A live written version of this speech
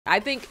I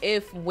think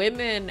if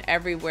women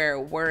everywhere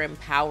were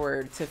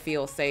empowered to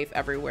feel safe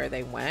everywhere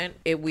they went,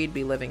 we'd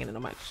be living in a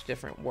much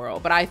different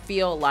world. But I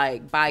feel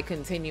like by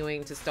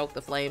continuing to stoke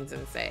the flames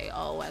and say,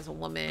 oh, as a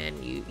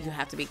woman, you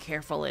have to be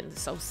careful and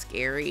it's so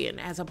scary. And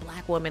as a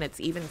black woman, it's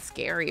even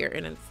scarier.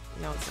 And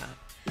no, it's not.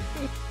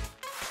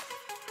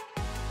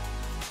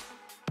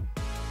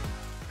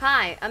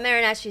 Hi, I'm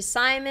Erin Ashley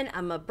Simon.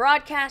 I'm a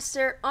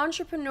broadcaster,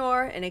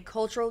 entrepreneur, and a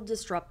cultural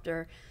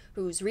disruptor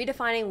who's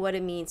redefining what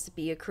it means to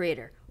be a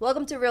creator.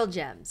 Welcome to Real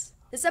Gems.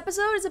 This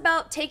episode is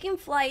about taking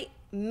flight,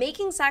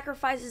 making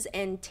sacrifices,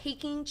 and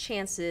taking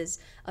chances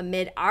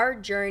amid our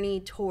journey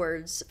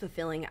towards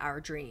fulfilling our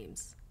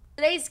dreams.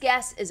 Today's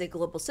guest is a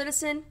global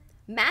citizen,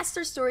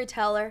 master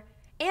storyteller,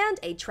 and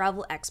a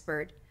travel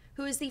expert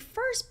who is the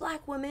first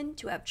Black woman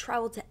to have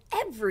traveled to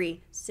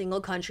every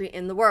single country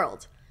in the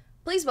world.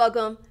 Please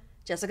welcome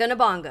Jessica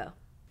Nabongo.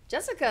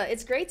 Jessica,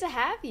 it's great to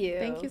have you.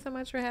 Thank you so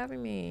much for having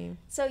me.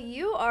 So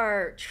you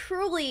are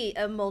truly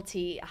a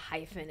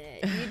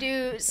multi-hyphenate. You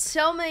do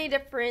so many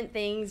different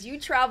things. You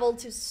travel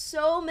to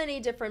so many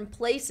different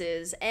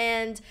places,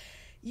 and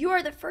you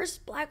are the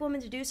first Black woman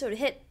to do so, to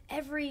hit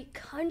every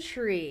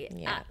country.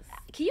 Yes.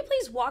 Can you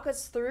please walk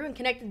us through and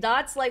connect the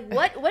dots? Like,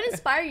 what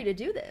inspired you to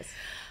do this?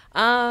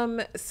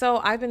 So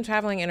I've been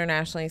traveling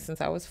internationally since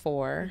I was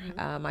 4.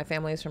 My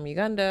family is from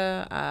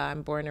Uganda.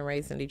 I'm born and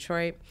raised in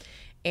Detroit.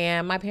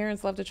 And my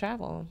parents love to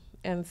travel.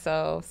 And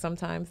so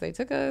sometimes they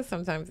took us,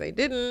 sometimes they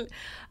didn't.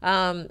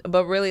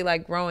 But really,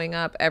 like, growing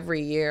up,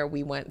 every year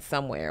we went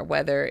somewhere,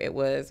 whether it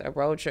was a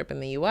road trip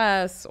in the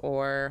US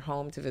or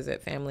home to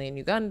visit family in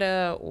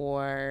Uganda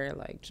or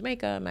like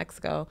Jamaica,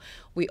 Mexico.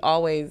 We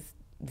always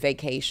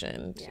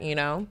vacationed, you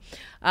know?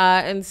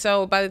 And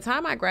so by the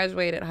time I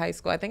graduated high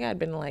school, I think I'd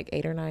been to like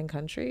 8 or 9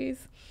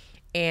 countries.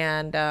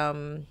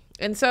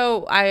 And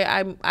so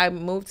I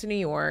moved to New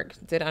York,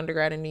 did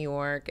undergrad in New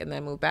York, and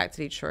then moved back to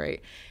Detroit.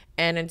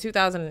 And in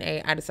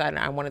 2008, I decided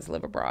I wanted to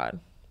live abroad.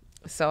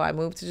 So I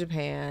moved to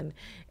Japan,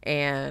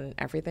 and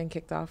everything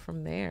kicked off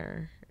from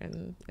there.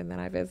 And then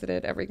I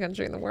visited every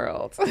country in the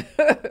world.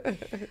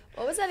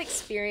 What was that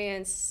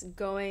experience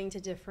going to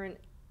different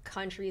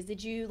countries?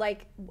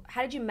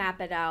 How did you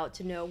map it out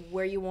to know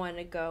where you wanted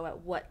to go at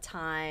what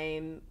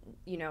time?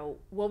 You know,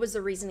 what was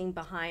the reasoning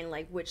behind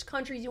like which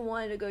countries you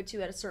wanted to go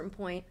to at a certain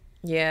point?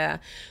 Yeah.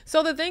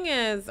 So the thing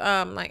is,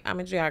 like, I'm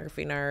a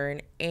geography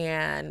nerd,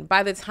 and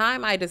by the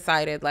time I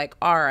decided, like,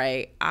 all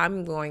right,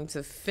 I'm going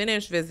to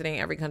finish visiting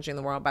every country in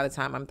the world by the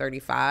time I'm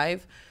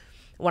 35,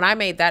 when I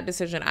made that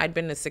decision, I'd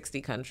been to 60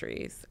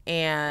 countries,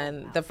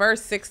 and the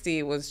first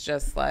 60 was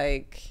just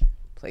like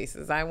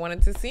places I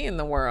wanted to see in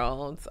the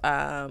world.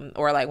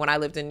 Or like when I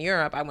lived in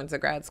Europe, I went to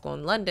grad school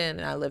in London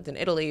and I lived in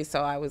Italy.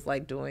 So I was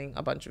like doing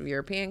a bunch of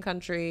European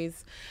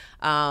countries.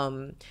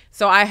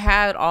 So I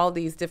had all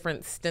these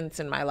different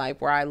stints in my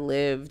life where I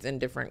lived in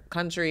different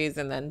countries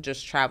and then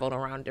just traveled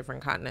around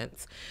different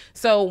continents.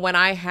 So when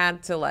I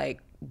had to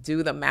like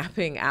do the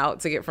mapping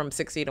out to get from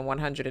 60 to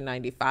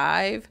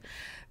 195,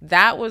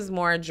 that was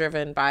more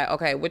driven by,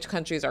 okay, which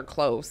countries are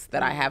close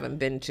that I haven't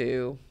been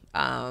to?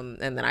 And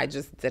then I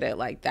just did it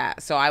like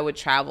that. So I would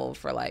travel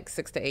for like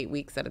 6 to 8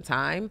 weeks at a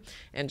time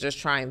and just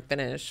try and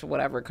finish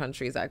whatever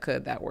countries I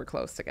could that were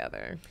close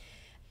together.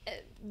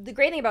 The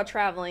great thing about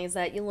traveling is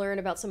that you learn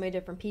about so many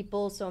different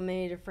people, so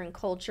many different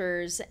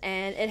cultures,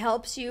 and it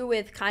helps you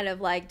with kind of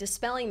like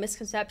dispelling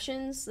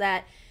misconceptions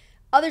that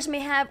others may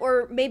have,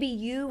 or maybe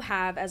you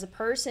have as a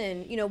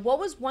person. You know, what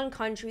was one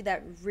country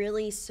that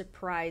really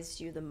surprised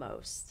you the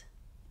most?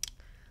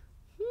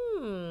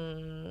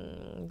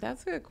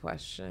 That's a good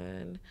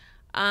question.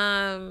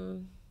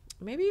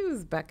 Maybe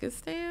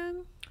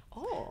Uzbekistan.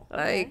 Oh,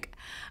 okay. Like,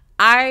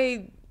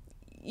 I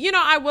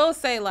will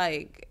say,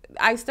 like,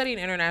 I studied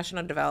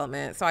international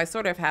development, so I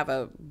sort of have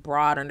a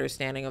broad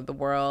understanding of the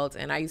world,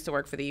 and I used to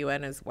work for the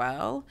UN as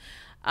well.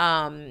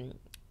 And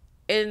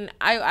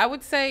I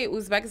would say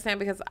Uzbekistan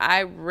because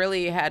I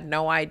really had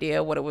no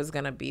idea what it was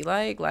going to be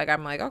like. Like,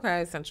 I'm like,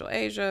 okay, Central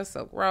Asia,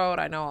 Silk Road,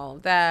 I know all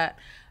of that.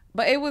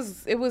 But it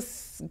was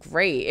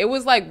great. It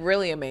was like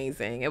really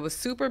amazing. It was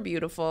super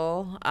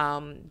beautiful.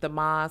 The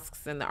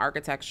mosques and the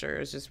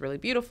architecture is just really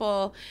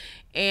beautiful.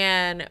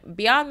 And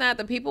beyond that,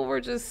 the people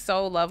were just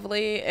so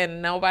lovely,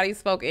 and nobody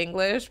spoke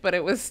English, but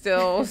it was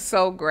still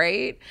so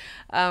great.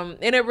 And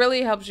it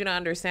really helps you to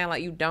understand,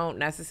 like, you don't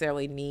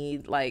necessarily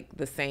need like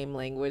the same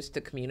language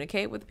to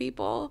communicate with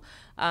people.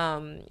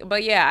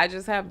 But yeah, I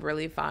just have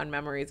really fond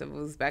memories of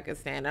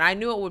Uzbekistan, and I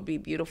knew it would be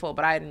beautiful,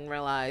 but I didn't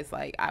realize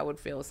like I would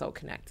feel so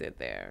connected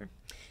there.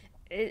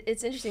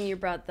 It's interesting you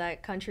brought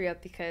that country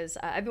up because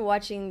I've been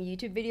watching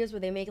YouTube videos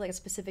where they make like a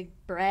specific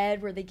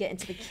bread where they get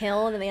into the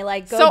kiln and they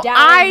like go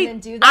down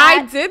and do that.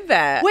 I did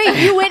that.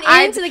 Wait, you went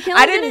into the kiln?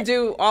 I didn't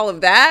do all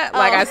of that.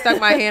 Like, I stuck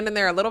my hand in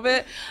there a little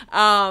bit.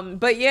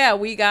 But yeah,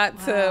 we got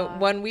to,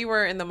 when we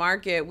were in the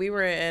market, we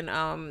were in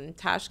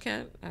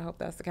Tashkent. I hope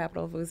that's the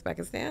capital of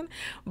Uzbekistan.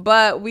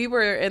 But we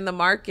were in the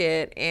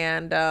market,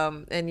 and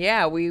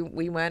yeah, we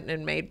went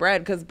and made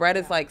bread because bread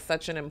is like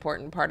such an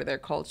important part of their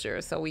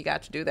culture. So we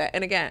got to do that.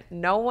 And again,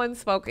 no one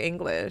spoke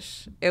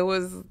English. It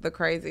was the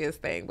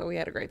craziest thing, but we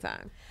had a great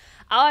time.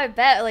 Oh, I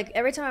bet. Like,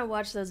 every time I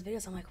watch those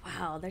videos, I'm like,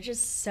 wow, they're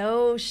just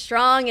so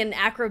strong and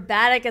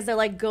acrobatic as they're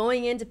like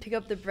going in to pick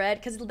up the bread,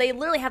 because they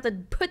literally have to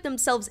put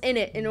themselves in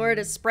it in order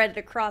to spread it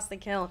across the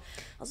kiln.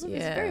 Also,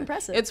 it's very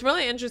impressive. It's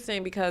really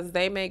interesting because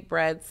they make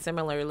bread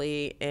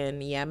similarly in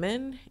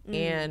Yemen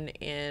and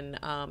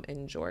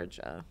in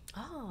Georgia,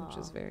 which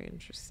is very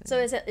interesting. So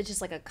it's just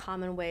like a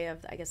common way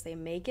of, I guess, they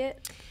make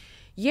it?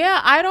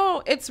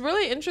 Yeah, it's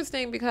really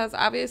interesting because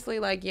obviously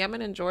like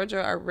Yemen and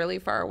Georgia are really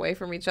far away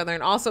from each other,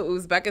 and also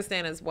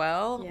Uzbekistan as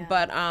well. Yeah.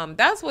 But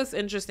that's what's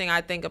interesting, I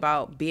think,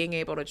 about being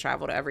able to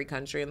travel to every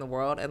country in the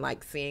world and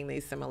like seeing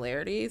these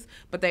similarities.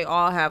 But they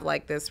all have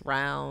like this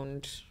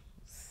round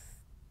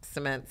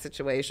cement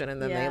situation,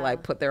 and then they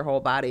like put their whole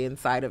body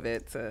inside of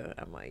it.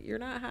 I'm like, you're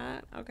not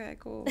hot? Okay,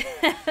 cool.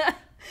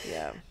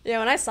 Yeah.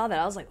 When I saw that,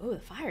 I was like, oh, the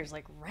fire's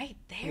like right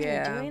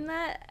there doing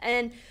that.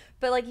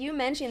 But like you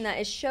mentioned, that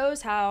it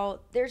shows how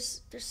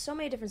there's so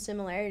many different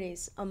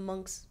similarities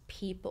amongst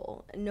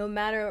people, no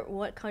matter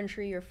what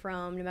country you're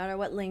from, no matter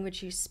what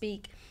language you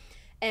speak.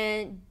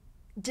 And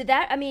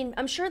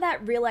I'm sure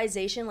that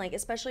realization, like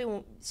especially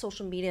when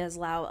social media has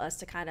allowed us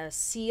to kind of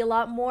see a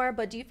lot more,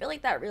 but do you feel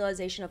like that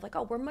realization of like,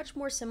 oh, we're much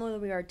more similar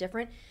than we are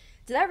different,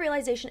 did that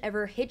realization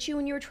ever hit you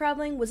when you were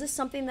traveling? Was this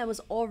something that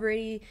was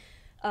already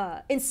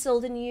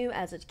instilled in you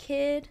as a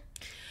kid?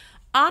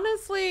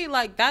 Honestly,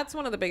 like that's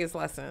one of the biggest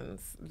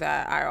lessons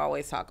that I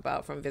always talk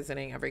about from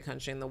visiting every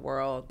country in the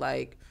world.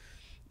 Like,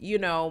 you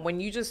know, when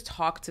you just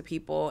talk to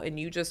people and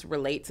you just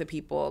relate to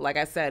people, like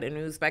I said, in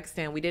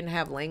Uzbekistan, we didn't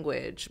have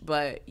language,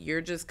 but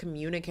you're just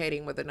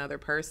communicating with another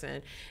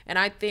person. And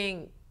I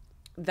think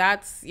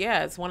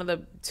it's one of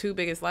the two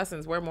biggest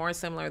lessons. We're more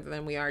similar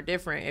than we are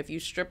different. If you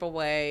strip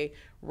away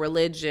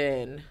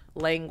religion,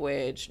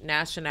 language,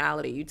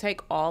 nationality, you take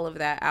all of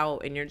that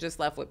out and you're just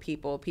left with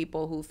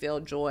people who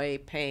feel joy,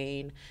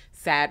 pain,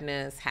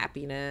 sadness,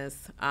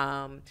 happiness.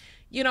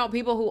 You know,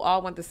 people who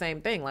all want the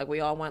same thing. Like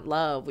we all want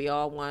love. We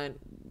all want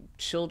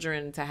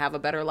children to have a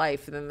better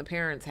life than the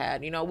parents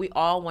had. You know, we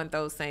all want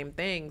those same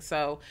things.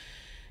 So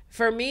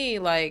for me,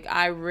 like,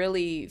 I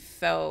really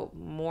felt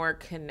more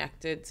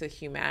connected to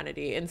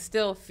humanity and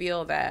still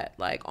feel that,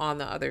 like, on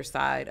the other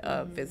side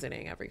of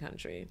visiting every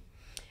country.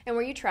 And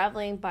were you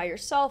traveling by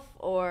yourself,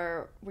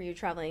 or were you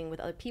traveling with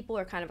other people,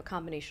 or kind of a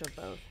combination of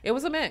both? It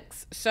was a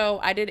mix. So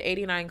I did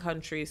 89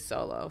 countries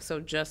solo, so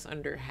just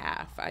under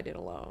half I did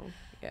alone.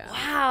 Yeah.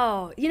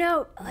 Wow. You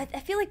know, I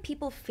feel like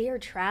people fear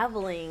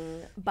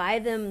traveling by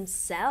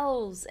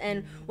themselves.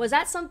 And was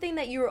that something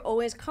that you were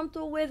always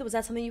comfortable with? Was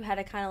that something you had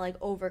to kind of like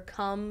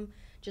overcome,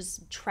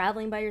 just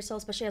traveling by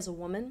yourself, especially as a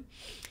woman?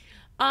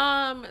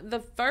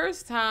 The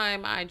first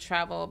time I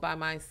traveled by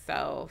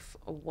myself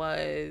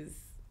was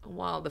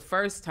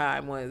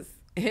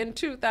in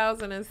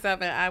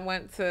 2007. I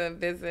went to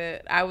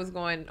visit. I was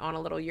going on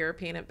a little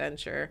European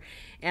adventure,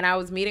 and I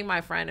was meeting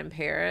my friend in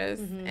Paris.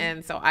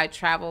 And so I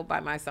traveled by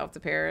myself to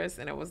Paris,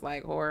 and it was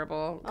like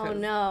horrible. Oh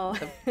no.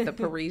 The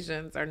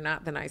Parisians are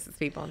not the nicest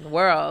people in the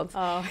world.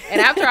 Oh. And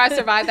after I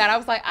survived that, I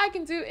was like, I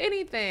can do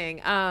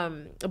anything.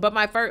 But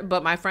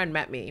my friend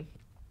met me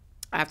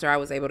after I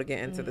was able to get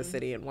into the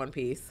city in one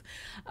piece.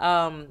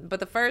 But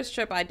the first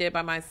trip I did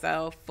by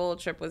myself, full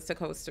trip, was to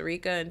Costa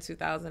Rica in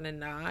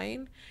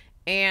 2009.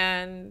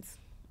 And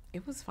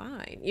it was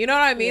fine. You know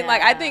what I mean? Yeah.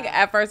 Like, I think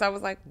at first I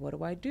was like, what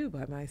do I do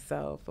by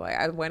myself? Like,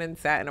 I went and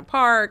sat in a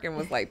park and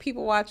was like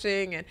people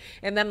watching.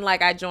 And then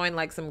like I joined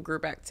like some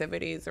group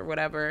activities or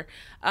whatever.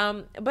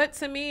 But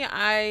to me,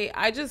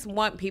 I just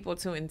want people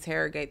to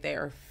interrogate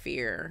their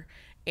fear.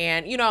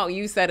 And, you know,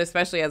 you said,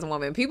 especially as a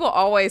woman, people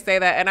always say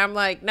that. And I'm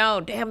like, no,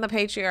 damn the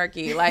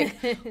patriarchy. Like,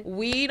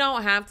 we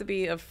don't have to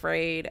be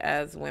afraid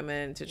as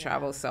women to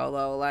travel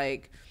solo.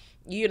 Like,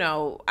 you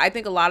know, I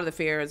think a lot of the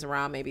fear is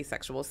around maybe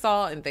sexual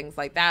assault and things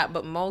like that.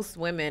 But most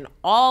women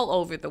all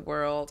over the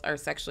world are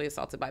sexually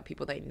assaulted by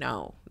people they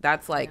know.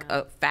 That's like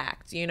a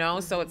fact, you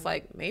know? So it's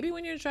like, maybe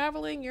when you're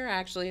traveling, you're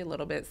actually a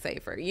little bit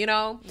safer, you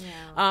know?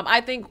 Yeah.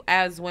 I think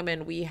as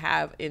women, we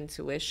have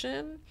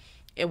intuition.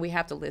 And we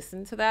have to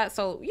listen to that.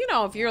 So, you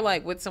know, if you're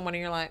like with someone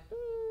and you're like,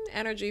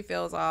 energy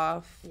feels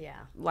off. Yeah.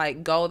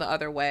 Like, go the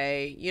other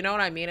way. You know what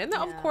I mean? And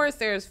of course,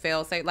 there's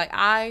fail safe. Like,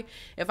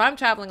 if I'm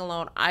traveling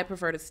alone, I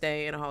prefer to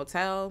stay in a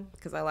hotel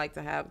because I like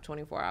to have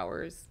 24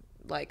 hours,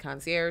 like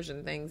concierge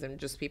and things, and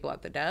just people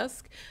at the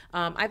desk.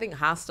 I think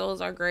hostels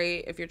are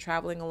great if you're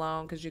traveling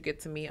alone because you get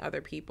to meet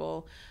other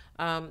people.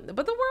 But the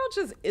world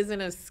just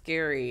isn't as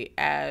scary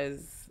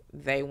as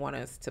they want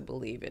us to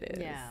believe it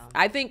is. Yeah.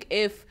 I think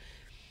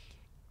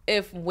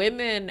if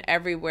women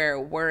everywhere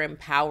were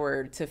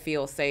empowered to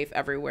feel safe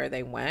everywhere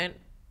they went,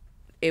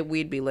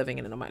 we'd be living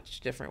in a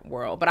much different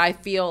world. But I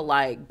feel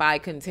like by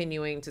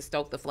continuing to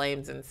stoke the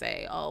flames and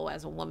say, oh,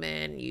 as a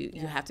woman,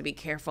 you have to be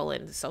careful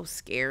and it's so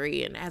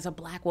scary. And as a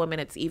Black woman,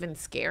 it's even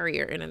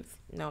scarier. And it's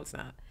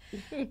not.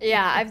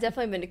 Yeah, I've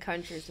definitely been to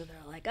countries where they're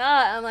like,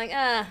 I'm like,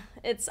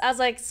 I was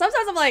like,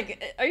 sometimes I'm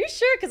like, are you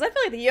sure? Because I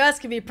feel like the U.S.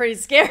 can be pretty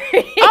scary.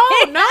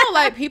 Oh, no.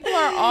 Like, people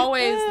are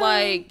always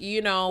like,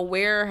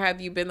 where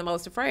have you been the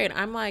most afraid?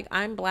 I'm like,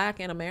 I'm Black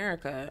in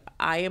America.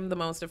 I am the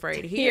most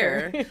afraid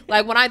here.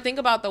 Like, when I think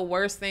about the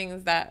worst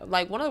things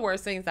one of the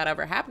worst things that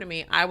ever happened to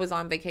me, I was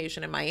on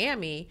vacation in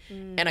Miami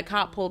and a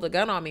cop pulled a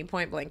gun on me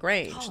point blank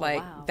range.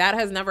 Wow. That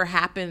has never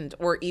happened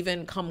or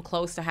even come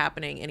close to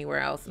happening anywhere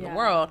else in the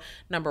world.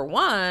 Number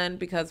one,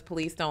 because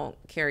police don't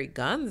carry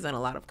guns in a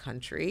lot of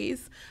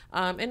countries.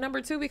 And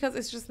number two, because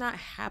it's just not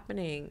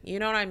happening. You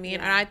know what I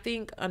mean? And I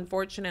think,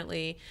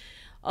 unfortunately,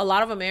 a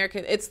lot of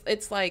Americans,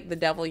 it's like the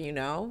devil,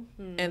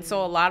 And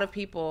so a lot of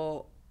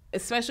people,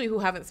 especially who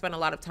haven't spent a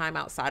lot of time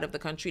outside of the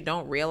country,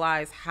 don't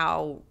realize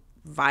how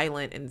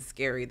violent and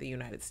scary the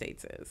United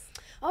States is.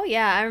 Oh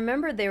yeah, I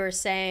remember they were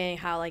saying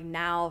how like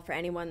now for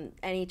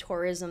any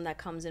tourism that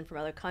comes in from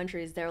other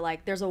countries, they're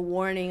like, there's a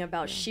warning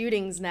about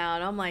shootings now,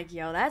 and I'm like,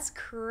 yo, that's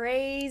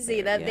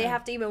crazy that they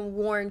have to even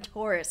warn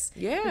tourists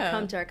who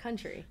come to our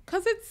country.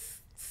 Because it's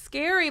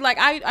scary. Like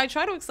I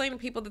try to explain to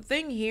people, the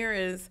thing here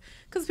is,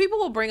 because people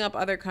will bring up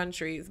other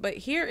countries, but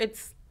here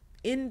it's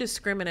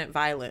indiscriminate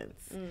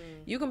violence.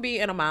 You can be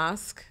in a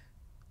mosque,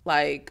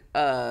 like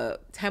a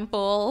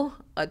temple,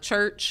 a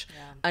church,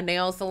 a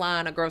nail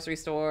salon, a grocery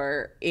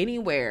store,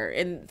 anywhere.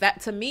 And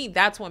that, to me,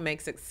 that's what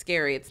makes it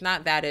scary. It's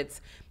not that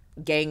it's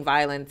gang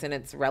violence and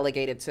it's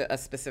relegated to a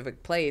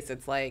specific place.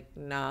 It's like,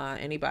 nah,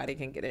 anybody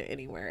can get it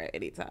anywhere at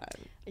any time.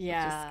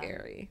 Yeah. It's just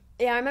scary.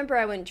 Yeah, I remember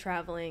I went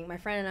traveling. My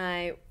friend and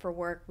I, for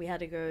work, we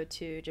had to go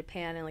to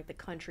Japan and like the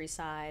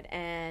countryside,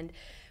 and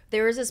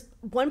there was this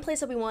one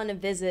place that we wanted to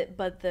visit,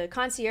 but the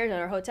concierge at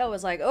our hotel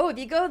was like, oh, if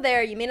you go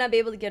there, you may not be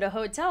able to get a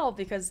hotel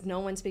because no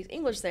one speaks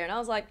English there. And I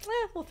was like,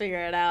 we'll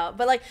figure it out.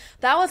 But like,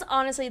 that was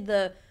honestly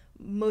the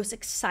most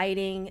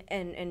exciting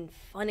and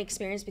fun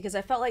experience, because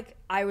I felt like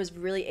I was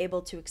really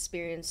able to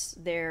experience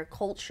their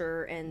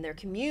culture and their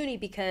community,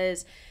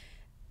 because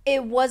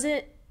it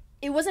wasn't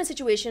a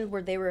situation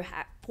where they were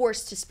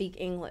forced to speak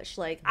English.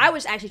 Like, I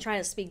was actually trying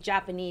to speak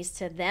Japanese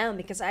to them,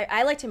 because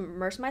I like to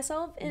immerse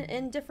myself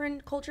in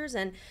different cultures.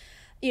 And,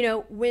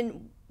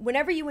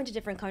 whenever you went to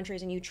different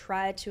countries and you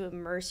tried to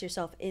immerse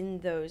yourself in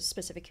those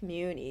specific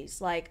communities,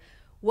 like,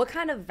 what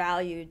kind of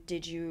value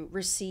did you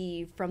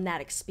receive from that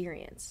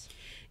experience?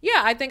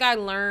 Yeah, I think I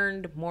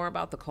learned more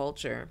about the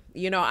culture.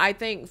 I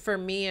think for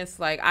me, it's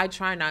like I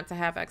try not to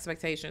have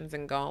expectations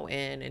and go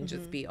in and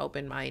just be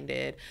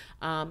open-minded.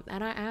 And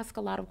I ask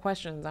a lot of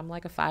questions. I'm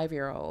like a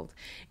 5-year-old.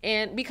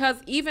 And because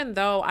even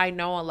though I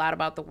know a lot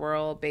about the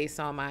world based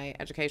on my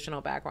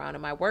educational background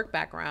and my work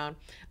background,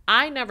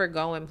 I never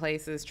go in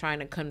places trying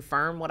to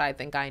confirm what I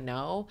think I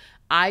know.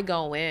 I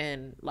go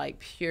in like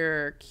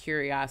pure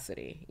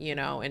curiosity,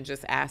 and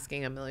just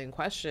asking a million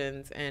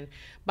questions. And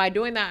by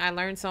doing that, I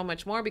learned so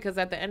much more, because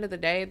at the end of the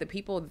day, the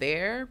people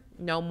there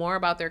know more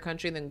about their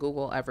country than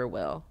Google ever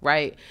will,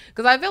 right?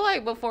 Because I feel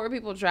like before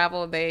people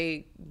travel,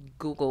 they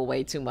Google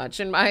way too much,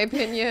 in my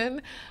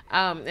opinion.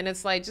 And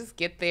it's like, just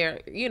get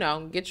there,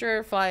 get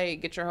your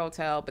flight, get your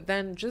hotel, but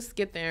then just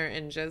get there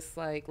and just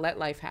like let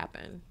life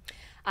happen.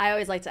 I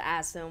always like to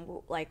ask them,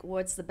 like,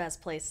 what's the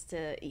best place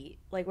to eat?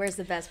 Like, where's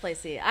the best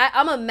place to eat?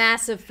 I'm a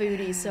massive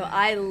foodie, so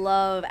I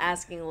love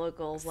asking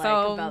locals,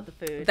 about the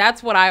food.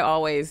 That's what I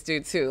always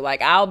do, too.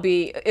 Like,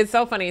 it's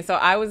so funny. So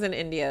I was in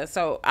India.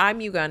 So I'm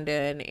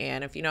Ugandan,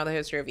 and if you know the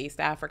history of East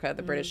Africa,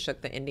 the British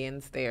took the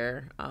Indians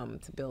there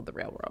to build the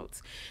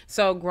railroads.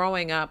 So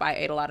growing up, I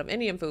ate a lot of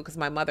Indian food because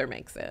my mother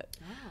makes it.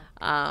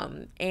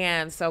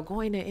 And so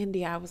going to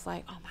India, I was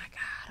like, oh, my God.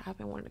 I've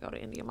been wanting to go to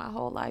India my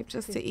whole life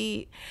just to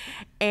eat.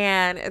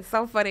 And it's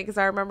so funny because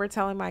I remember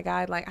telling my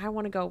guide, like, I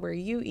want to go where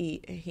you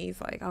eat. And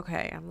he's like,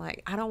 okay. I'm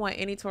like, I don't want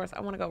any tourists.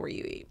 I want to go where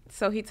you eat.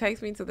 So he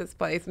takes me to this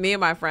place. Me and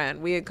my friend,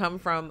 we had come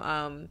from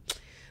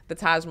the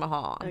Taj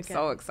Mahal. I'm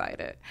so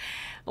excited.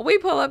 We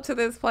pull up to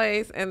this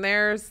place and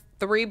there's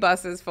 3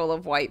 buses full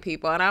of white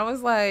people. And I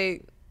was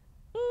like,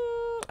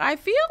 I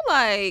feel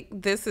like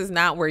this is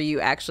not where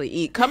you actually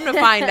eat. Come to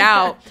find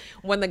out,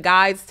 when the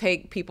guides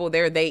take people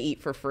there, they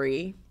eat for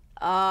free.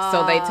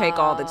 So they take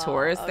all the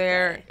tourists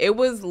there. It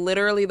was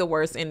literally the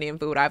worst Indian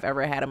food I've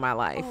ever had in my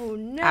life. Oh,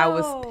 no. I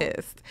was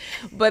pissed.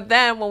 But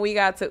then when we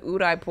got to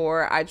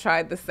Udaipur, I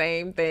tried the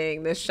same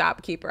thing. This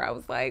shopkeeper, I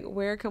was like,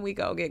 where can we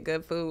go get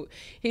good food?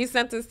 He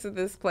sent us to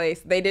this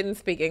place. They didn't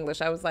speak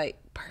English. I was like,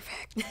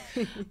 perfect.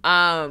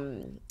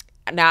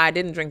 Now, I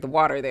didn't drink the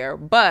water there,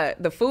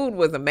 but the food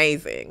was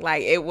amazing.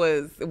 Like,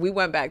 we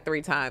went back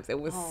 3 times. It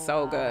was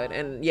so good.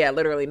 And yeah,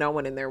 literally no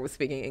one in there was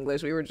speaking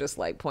English. We were just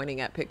like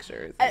pointing at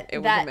pictures. It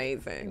was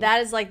amazing.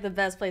 That is like the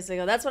best place to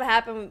go. That's what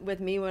happened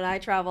with me when I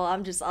travel.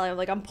 I'm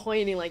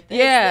pointing like this.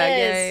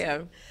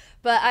 Yeah.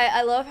 But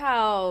I love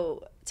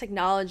how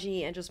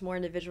technology and just more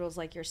individuals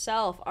like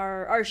yourself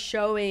are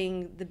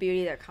showing the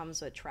beauty that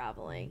comes with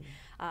traveling.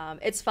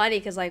 It's funny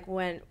because like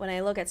when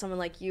I look at someone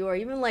like you, or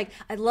even like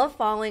I love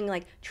following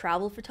like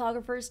travel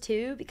photographers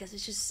too, because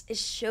it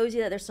shows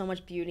you that there's so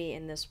much beauty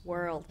in this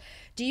world.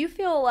 Do you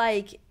feel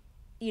like,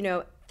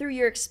 through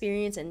your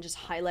experience and just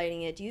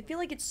highlighting it, do you feel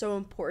like it's so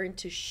important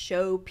to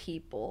show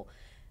people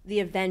the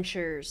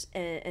adventures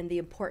and the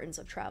importance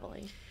of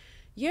traveling.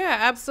 Yeah,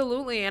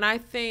 absolutely. And I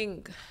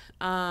think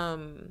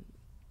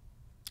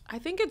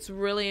it's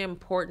really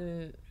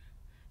important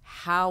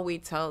how we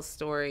tell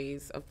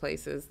stories of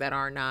places that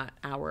are not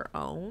our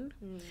own.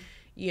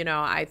 You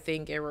know, I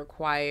think it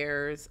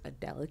requires a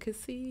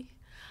delicacy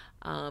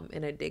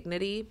and a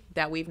dignity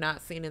that we've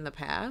not seen in the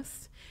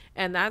past.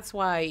 And that's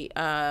why,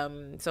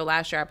 so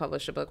last year I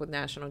published a book with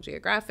National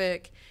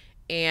Geographic.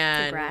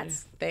 And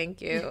congrats.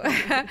 Thank you.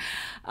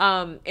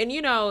 And,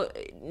 you know,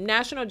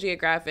 National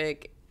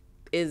Geographic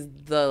is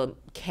the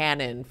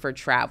canon for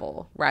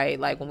travel, right?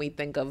 Like when we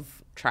think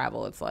of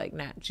travel, it's like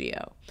Nat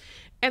Geo.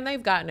 And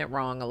they've gotten it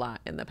wrong a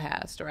lot in the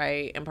past,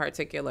 right? In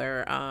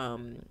particular,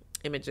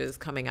 images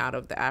coming out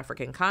of the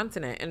African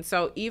continent. And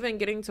so even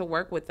getting to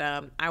work with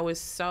them, I was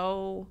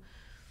so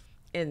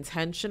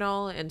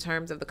intentional in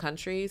terms of the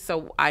countries.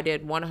 So I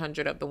did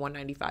 100 of the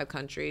 195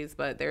 countries,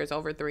 but there's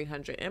over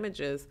 300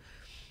 images.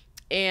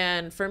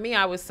 And for me,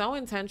 I was so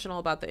intentional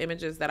about the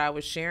images that I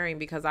was sharing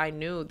because I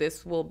knew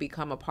this will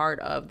become a part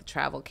of the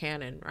travel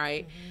canon,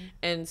 right?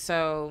 And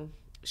so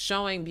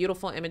showing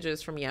beautiful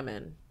images from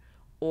Yemen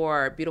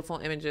or beautiful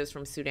images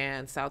from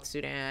Sudan, South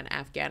Sudan,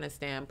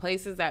 Afghanistan,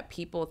 places that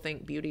people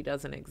think beauty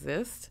doesn't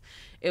exist.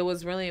 It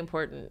was really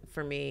important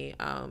for me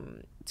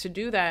to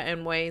do that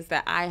in ways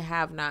that I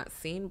have not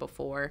seen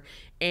before.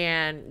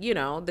 And, you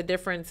know, the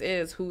difference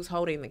is who's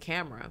holding the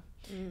camera.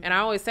 And I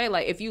always say,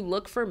 like, if you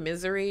look for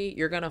misery,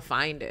 you're going to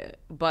find it.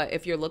 But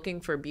if you're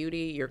looking for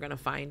beauty, you're going to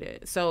find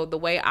it. So the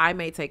way I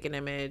may take an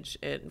image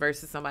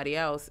versus somebody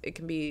else, it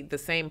can be the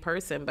same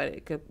person,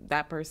 but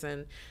that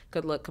person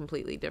could look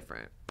completely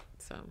different.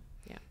 So,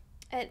 yeah.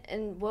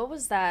 And what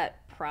was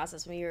that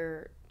process when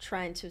you're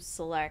trying to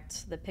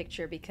select the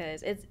picture?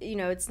 Because it's, you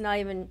know, it's not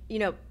even, you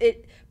know,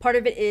 part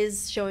of it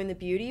is showing the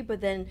beauty,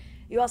 but then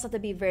you also have to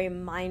be very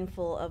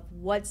mindful of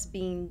what's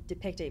being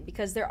depicted,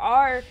 because there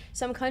are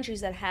some countries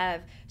that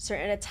have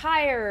certain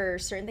attire,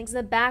 certain things in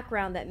the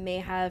background that may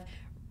have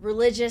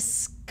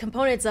religious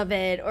components of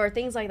it or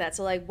things like that.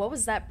 So like, what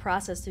was that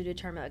process to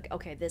determine, like,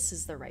 okay, this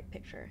is the right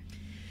picture?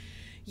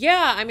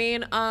 Yeah, I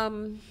mean,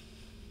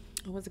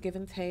 it was a give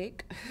and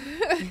take.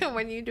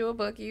 When you do a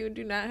book, you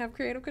do not have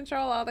creative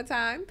control all the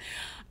time.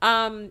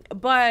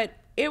 But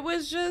it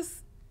was just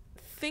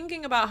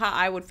thinking about how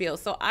I would feel.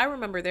 So I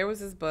remember there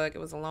was this book, it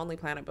was a Lonely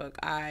Planet book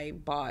I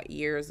bought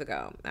years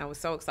ago. I was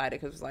so excited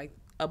because it was like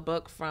a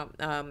book from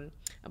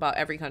about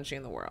every country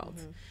in the world.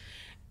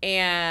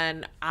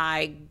 And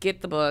I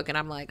get the book and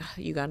I'm like,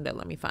 Uganda,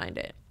 let me find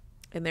it.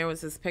 And there was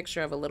this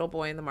picture of a little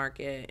boy in the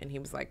market and he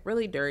was like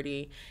really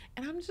dirty.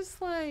 And I'm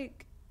just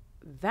like,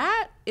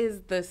 that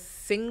is the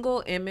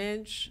single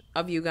image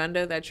of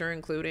Uganda that you're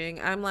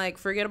including. I'm like,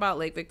 forget about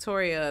Lake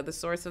Victoria, the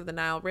source of the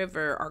Nile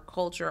River, our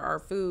culture, our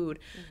food,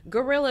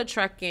 gorilla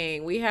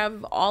trekking. We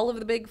have all of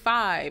the big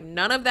five.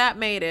 None of that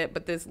made it,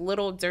 but this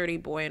little dirty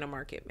boy in a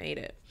market made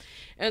it.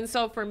 And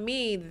so for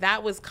me,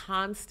 that was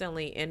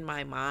constantly in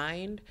my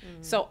mind.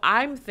 So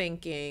I'm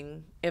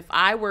thinking, if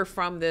I were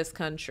from this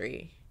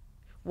country,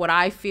 would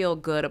I feel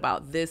good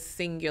about this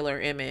singular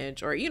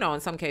image? Or, you know, in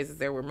some cases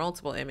there were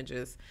multiple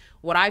images.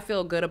 Would I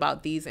feel good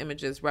about these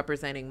images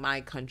representing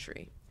my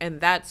country?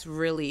 And that's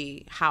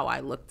really how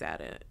I looked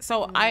at it.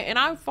 So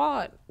I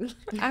fought with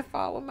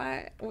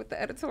the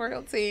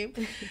editorial team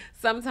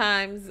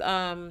sometimes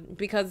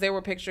because there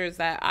were pictures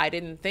that I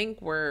didn't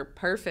think were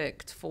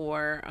perfect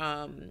for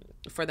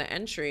the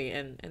entry.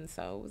 And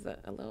so it was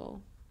a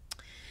little,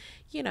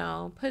 you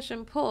know, push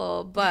and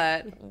pull,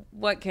 but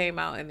what came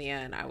out in the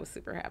end, I was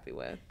super happy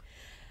with.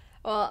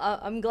 Well,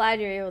 I'm glad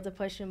you're able to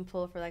push and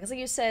pull for that. Because like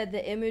you said,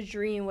 the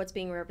imagery and what's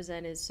being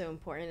represented is so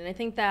important. And I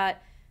think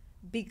that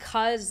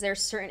because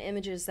there's certain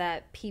images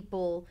that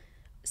people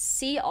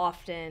see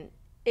often,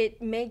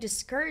 it may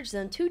discourage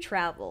them to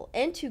travel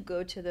and to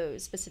go to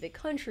those specific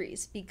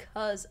countries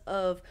because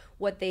of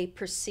what they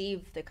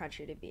perceive the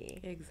country to be.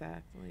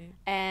 Exactly.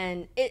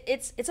 And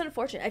it's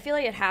unfortunate. I feel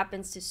like it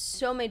happens to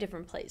so many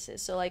different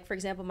places. So like, for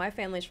example, my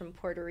family's from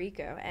Puerto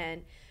Rico,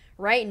 and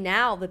right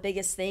now the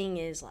biggest thing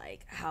is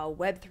like how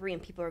Web3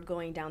 and people are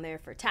going down there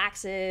for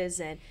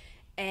taxes, and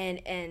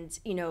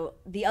you know,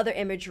 the other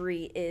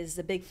imagery is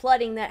the big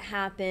flooding that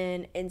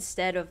happened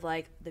instead of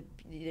like the,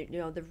 you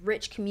know, the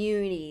rich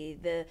community,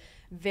 the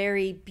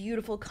very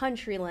beautiful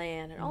country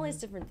land, and all these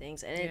different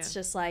things. And it's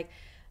just like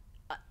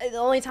the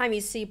only time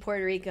you see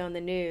Puerto Rico in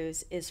the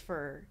news is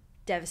for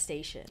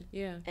devastation,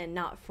 and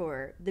not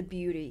for the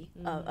beauty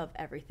of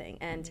everything.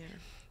 And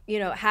you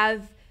know,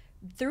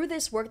 through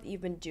this work that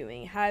you've been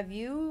doing, have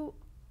you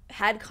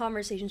had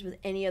conversations with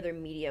any other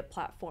media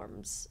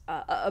platforms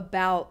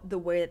about the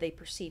way that they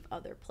perceive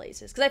other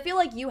places? Because I feel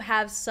like you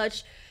have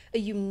such a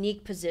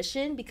unique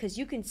position because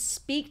you can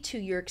speak to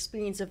your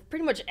experience of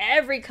pretty much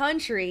every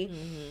country.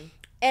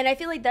 And I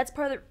feel like that's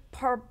part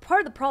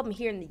of the problem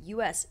here in the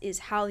U.S. is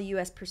how the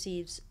U.S.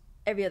 perceives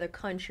every other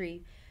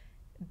country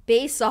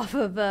based off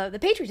of the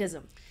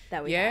patriotism.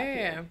 that we have Yeah,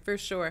 here. for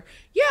sure.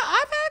 Yeah,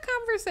 I've had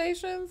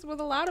conversations with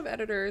a lot of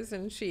editors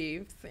in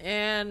chiefs,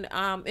 and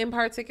in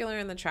particular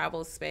in the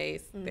travel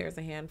space, there's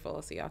a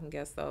handful, so y'all can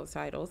guess those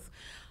titles.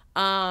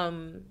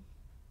 And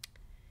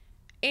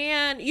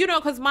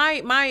because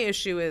my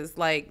issue is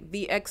like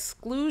the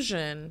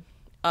exclusion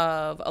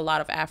of a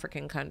lot of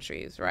African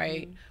countries,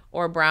 right?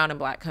 Or brown and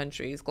black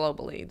countries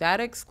globally. That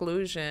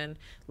exclusion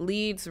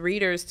leads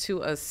readers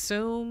to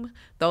assume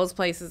those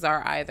places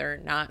are either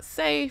not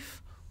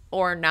safe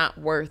or not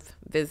worth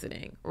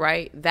visiting,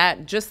 right?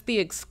 That just the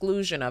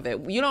exclusion of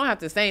it. You don't have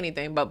to say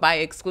anything, but by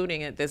excluding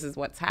it, this is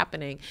what's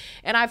happening.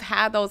 And I've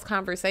had those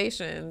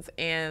conversations,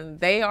 and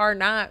they are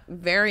not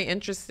very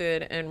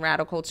interested in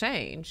radical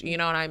change. You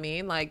know what I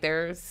mean? Like,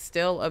 there's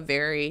still a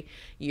very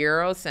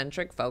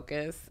Eurocentric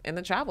focus in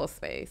the travel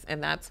space,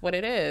 and that's what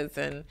it is.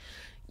 And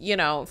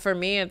for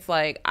me, it's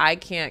like I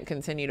can't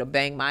continue to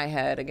bang my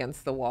head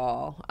against the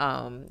wall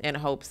in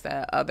hopes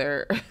that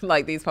other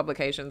like these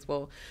publications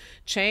will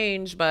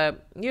change.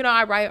 But,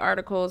 I write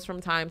articles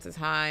from time to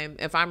time.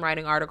 If I'm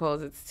writing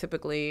articles, it's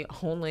typically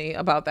only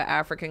about the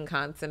African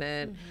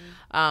continent.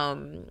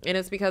 And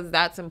it's because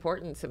that's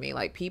important to me.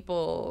 Like,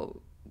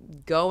 people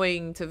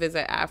going to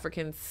visit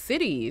African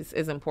cities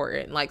is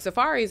important. Like,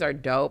 safaris are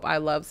dope. I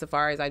love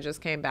safaris. I just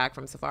came back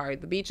from safari.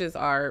 The beaches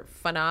are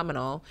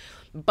phenomenal.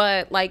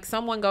 But like,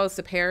 someone goes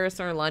to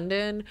Paris or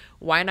London,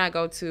 why not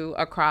go to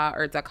Accra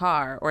or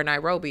Dakar or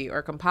Nairobi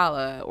or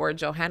Kampala or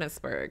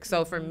Johannesburg?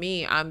 So for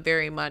me, I'm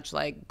very much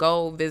like,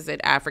 go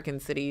visit African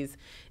cities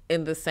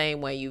in the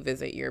same way you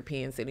visit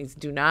European cities.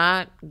 Do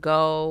not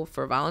go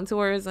for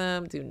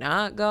volunteerism. Do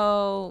not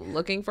go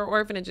looking for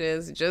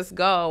orphanages. Just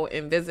go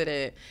and visit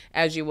it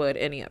as you would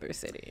any other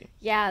city.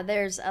 Yeah,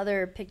 there's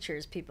other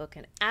pictures people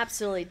can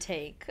absolutely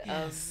take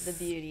of the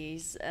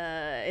beauties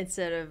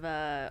instead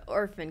of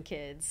orphan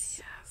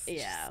kids.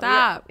 Yeah,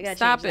 Stop. we gotta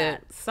Stop change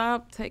it. that.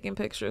 Stop taking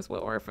pictures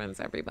with orphans,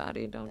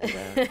 everybody. Don't do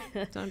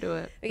that. Don't do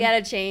it. We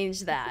gotta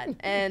change that.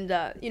 And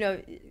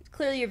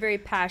clearly you're very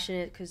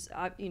passionate because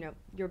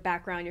your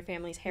background, your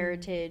family's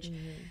heritage.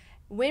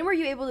 When were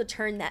you able to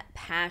turn that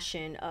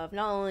passion of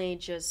not only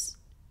just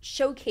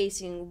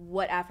showcasing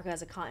what Africa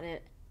as a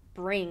continent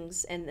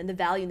brings and the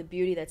value and the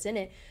beauty that's in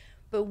it,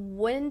 but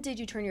when did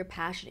you turn your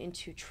passion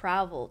into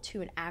travel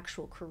to an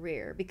actual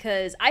career?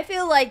 Because I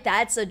feel like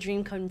that's a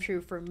dream come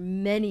true for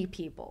many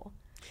people.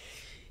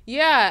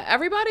 Yeah,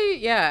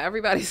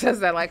 everybody says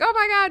that, like, oh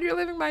my God, you're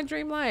living my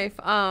dream life.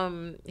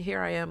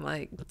 Here I am,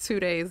 like 2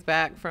 days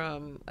back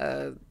from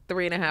a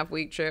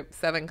 3.5-week trip,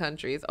 7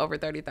 countries, over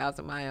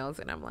 30,000 miles,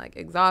 and I'm like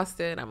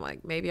exhausted. I'm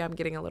like, maybe I'm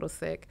getting a little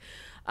sick.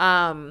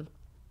 But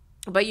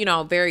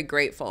very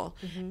grateful.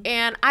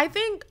 And I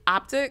think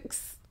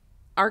optics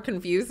are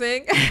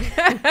confusing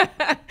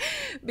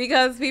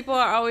because people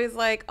are always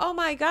like, oh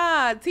my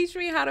God, teach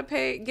me how to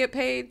get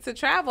paid to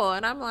travel.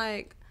 And I'm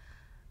like,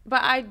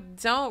 but I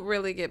don't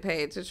really get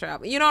paid to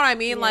travel. You know what I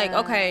mean? Yeah. Like,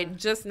 okay,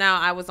 just now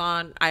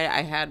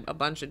I had a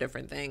bunch of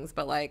different things,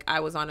 but like I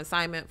was on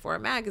assignment for a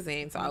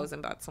magazine. So I was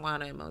in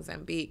Botswana and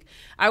Mozambique.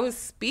 I was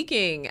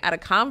speaking at a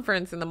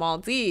conference in the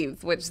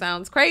Maldives, which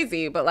sounds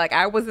crazy, but like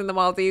I was in the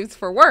Maldives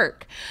for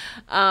work.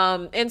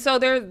 And so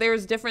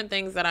there's different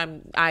things that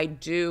I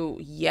do.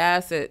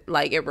 Yes, it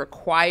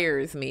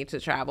requires me to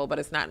travel, but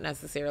it's not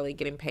necessarily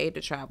getting paid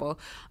to travel.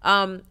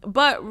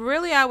 But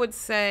really I would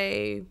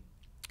say,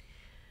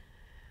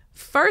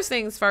 first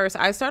things first,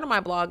 I started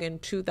my blog in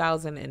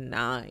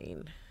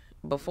 2009.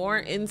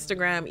 Before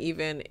Instagram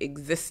even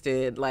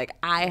existed, like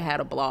I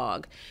had a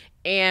blog.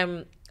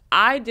 And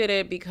I did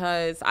it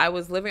because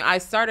I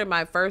started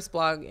my first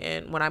blog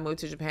when I moved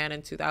to Japan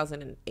in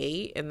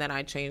 2008, and then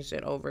I changed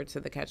it over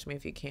to the Catch Me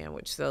If You Can,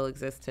 which still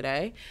exists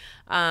today.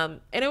 And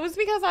it was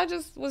because I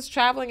just was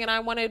traveling and I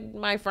wanted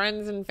my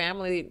friends and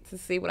family to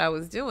see what I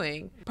was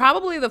doing.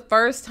 Probably the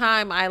first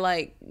time I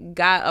like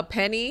got a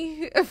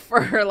penny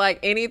for like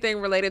anything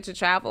related to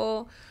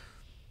travel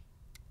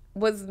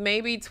was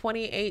maybe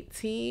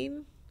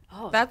 2018.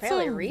 Oh, that's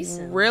fairly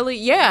recent. Really,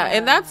 yeah,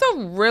 and that's a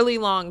really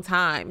long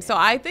time. Yeah. So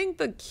I think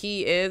the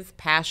key is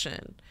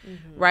passion,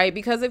 right?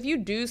 Because if you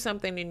do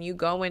something and you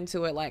go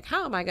into it like,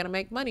 how am I going to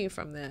make money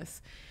from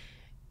this?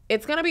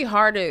 It's going to be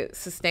hard to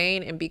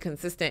sustain and be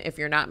consistent if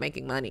you're not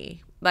making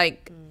money.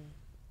 Like,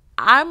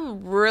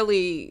 I'm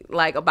really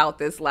like about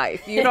this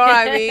life. You know what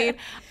I mean?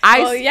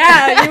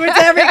 Yeah, you went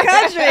to every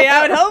country.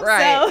 I would hope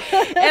so.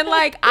 And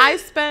like, I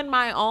spend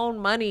my own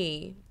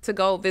money to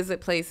go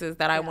visit places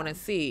that I want to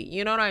see.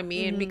 You know what I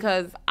mean?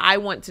 Because I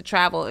want to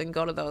travel and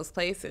go to those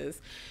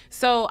places.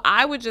 So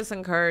I would just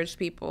encourage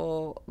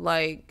people,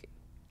 like,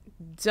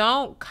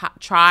 don't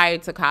try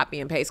to copy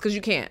and paste, because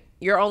you can't.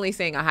 You're only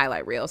seeing a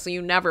highlight reel, so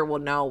you never will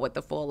know what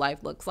the full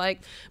life looks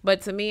like.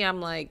 But to me,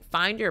 I'm like,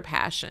 find your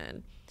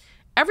passion.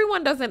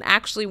 everyone doesn't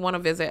actually want to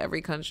visit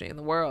every country in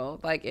the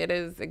world. Like, it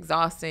is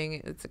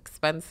exhausting. It's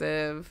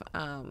expensive.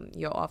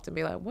 You'll often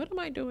be like, what am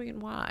I doing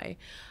and why?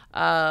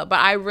 But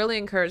I really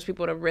encourage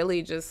people to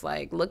really just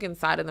like look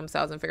inside of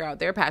themselves and figure out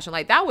their passion.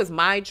 Like, that was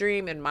my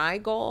dream and my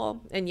goal.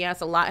 And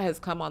yes, a lot has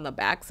come on the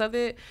backs of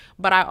it.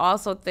 But I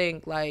also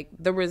think like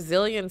the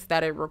resilience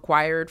that it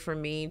required for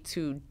me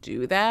to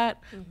do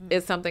that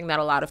is something that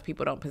a lot of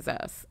people don't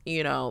possess.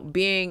 You know,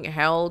 being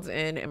held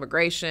in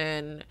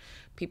immigration,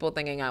 people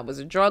thinking I was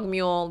a drug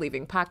mule,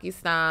 leaving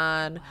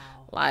Pakistan,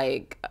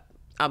 like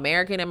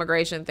American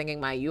immigration, thinking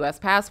my U.S.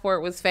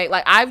 passport was fake.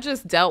 Like, I've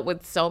just dealt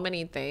with so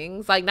many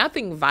things. Like,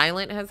 nothing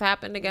violent has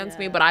happened against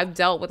me, but I've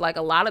dealt with like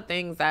a lot of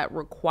things that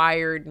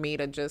required me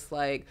to just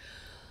like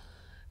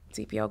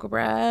deep yoga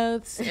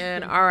breaths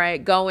and all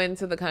right, go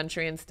into the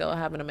country and still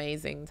have an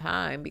amazing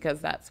time,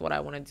 because that's what I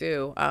want to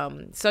do.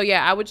 So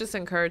yeah, I would just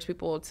encourage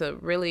people to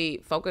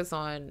really focus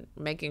on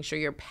making sure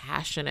you're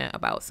passionate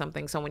about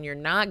something. So when you're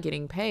not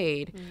getting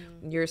paid,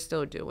 you're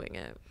still doing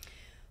it.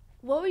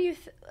 What would you,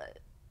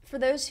 for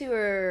those who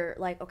are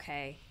like,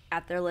 okay,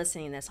 out there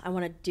listening to this, I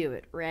want to do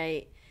it,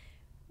 right?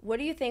 What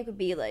do you think would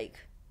be like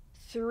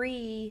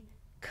 3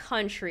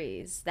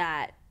 countries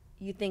that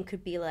you think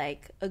could be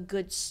like a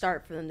good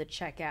start for them to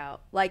check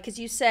out? Like, because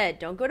you said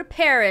don't go to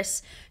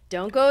Paris,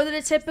 don't go to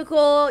the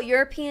typical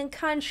European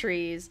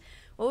countries.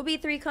 What would be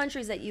 3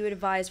 countries that you would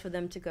advise for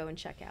them to go and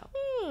check out?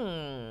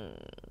 Oh,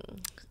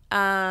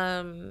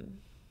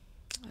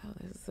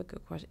 this is a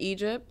good question.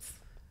 Egypt.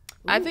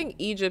 I think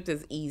Egypt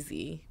is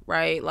easy,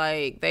 right?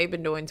 Like, they've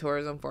been doing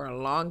tourism for a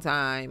long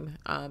time.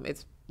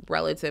 It's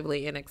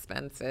relatively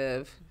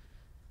inexpensive.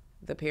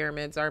 The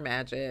pyramids are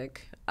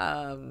magic.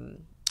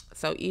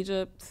 So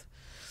Egypt,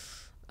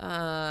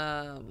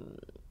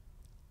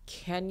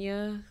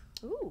 Kenya.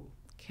 Ooh.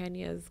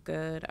 Kenya is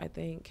good. I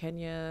think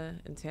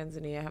Kenya and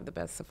Tanzania have the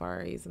best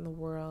safaris in the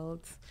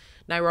world.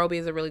 Nairobi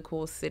is a really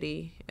cool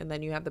city. And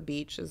then you have the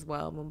beach as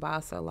well,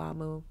 Mombasa,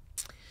 Lamu.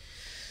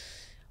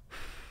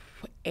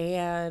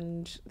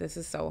 And this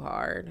is so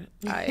hard.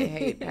 I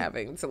hate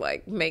having to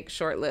like make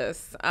short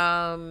lists.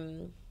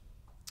 Oh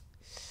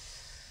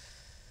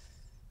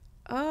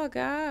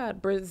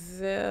God,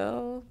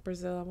 Brazil. I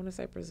want to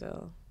say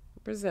Brazil.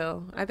 Okay.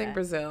 I think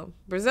Brazil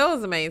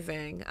is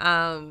amazing.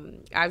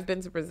 I've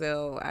been to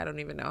Brazil, I don't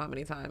even know how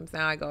many times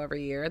now. I go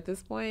every year at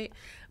this point.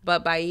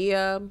 But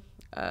Bahia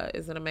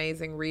is an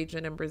amazing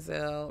region in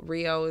Brazil.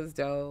 Rio is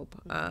dope.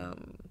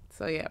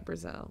 So yeah,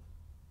 Brazil.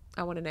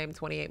 I want to name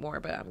 28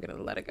 more, but I'm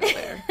gonna let it go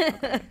there.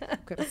 Okay. I'm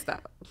gonna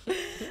stop.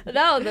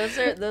 No, those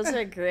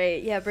are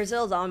great. Yeah,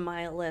 Brazil's on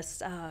my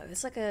list.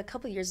 It's like a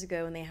couple years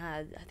ago when they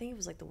had, I think it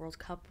was like the World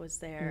Cup was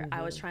there.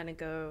 I was trying to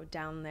go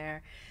down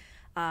there.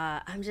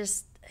 I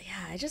just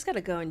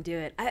gotta go and do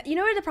it. You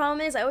know what the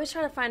problem is? I always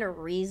try to find a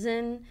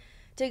reason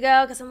to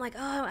go, because I'm like,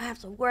 oh, I have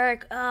to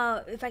work.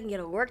 Oh, if I can get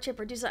a work trip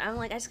or do something, I'm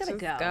like, I just gotta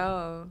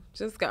go.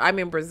 Just go. I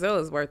mean, Brazil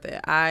is worth it.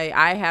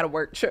 I had a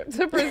work trip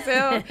to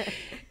Brazil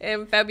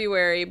in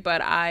February,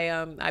 but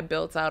I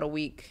built out a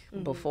week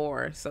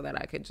before so that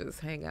I could just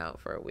hang out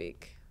for a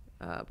week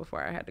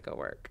before I had to go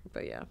work.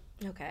 But yeah.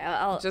 Okay,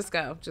 I'll just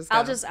go.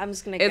 I'm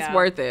just gonna go. It's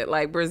worth it.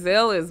 Like,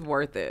 Brazil is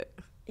worth it.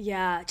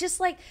 Yeah, just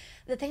like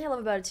the thing I love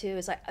about it too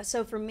is like,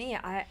 so for me,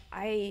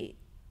 I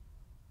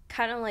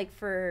kind of like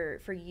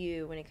for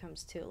you when it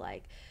comes to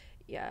like,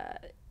 yeah,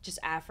 just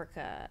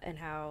Africa and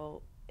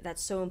how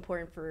that's so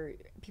important for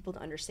people to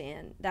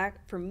understand.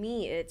 That for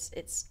me,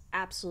 it's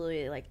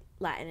absolutely like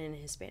Latin and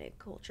Hispanic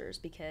cultures,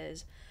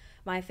 because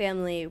my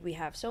family, we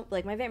have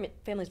my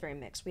family's very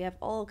mixed. We have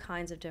all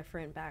kinds of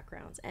different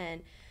backgrounds,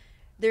 and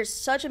there's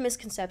such a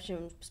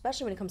misconception,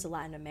 especially when it comes to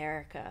Latin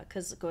America,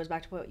 because it goes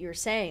back to what you were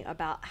saying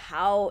about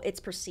how it's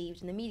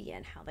perceived in the media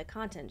and how the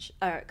content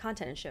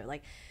is shown.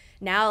 Like,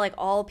 now, like,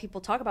 all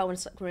people talk about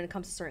when it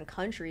comes to certain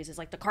countries is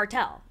like the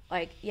cartel.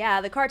 Like, yeah,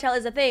 the cartel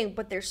is a thing,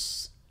 but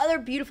there's other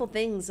beautiful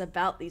things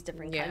about these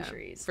different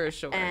countries. For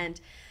sure.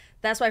 And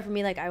that's why for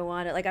me, like, I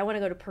want to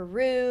go to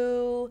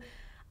Peru.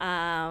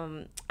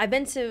 I've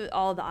been to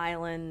all the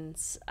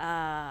islands.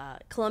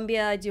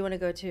 Colombia, I do want to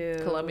go to.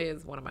 Colombia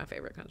is one of my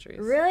favorite countries.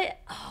 Really?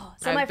 Oh,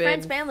 so my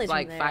friend's family's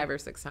like from there. 5 or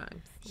 6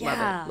 times.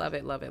 Yeah. Love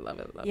it.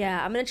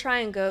 Yeah, I'm gonna try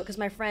and go because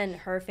my friend,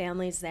 her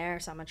family's there,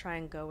 so I'm gonna try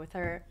and go with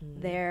her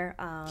there.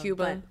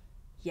 Cuba.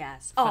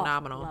 Yes.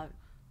 Phenomenal.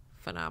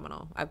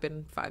 Phenomenal. I've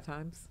been 5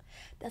 times.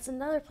 That's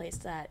another place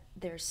that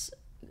there's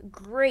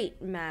great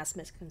mass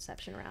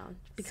misconception around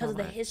because of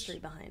the history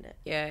behind it.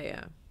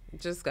 Yeah.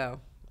 Just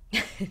go.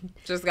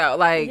 Just go.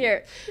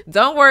 Like,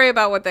 don't worry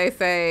about what they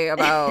say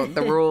about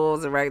the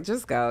rules and right.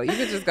 Just go. You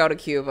could just go to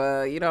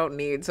Cuba. You don't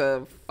need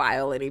to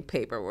file any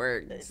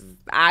paperwork.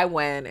 I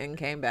went and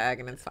came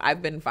back, and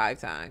I've been 5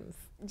 times.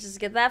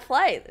 Just get that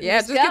flight. Yeah,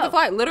 just get the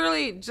flight.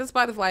 Literally, just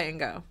buy the flight and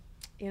go.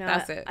 You know,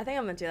 that's it. I think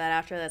I'm gonna do that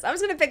after this. I'm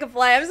just gonna pick a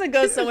flight. I'm just gonna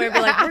go somewhere and be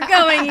like, we're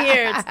going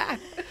here.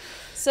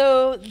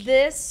 So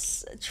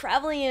this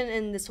traveling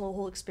and this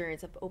whole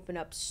experience have opened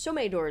up so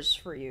many doors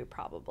for you,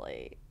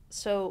 probably.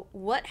 So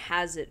what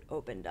has it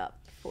opened up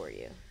for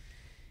you?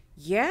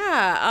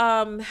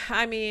 Yeah,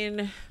 I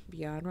mean,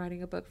 beyond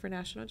writing a book for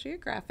National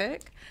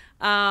Geographic,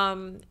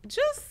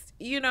 just,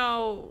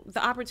 the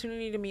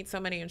opportunity to meet so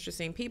many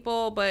interesting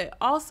people, but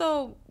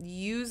also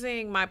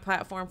using my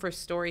platform for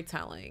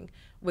storytelling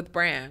with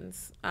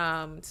brands.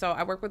 So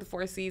I work with the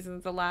Four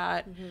Seasons a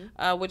lot,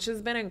 which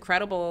has been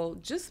incredible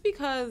just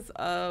because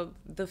of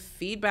the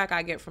feedback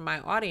I get from my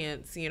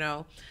audience.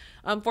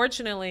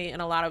 Unfortunately, in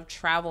a lot of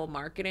travel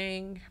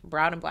marketing,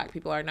 brown and black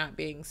people are not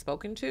being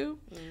spoken to.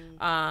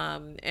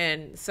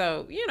 And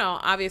so,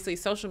 obviously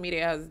social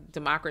media has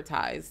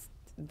democratized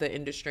the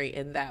industry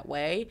in that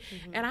way.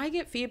 And I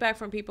get feedback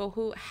from people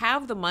who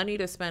have the money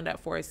to spend at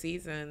Four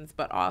Seasons,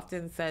 but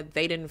often said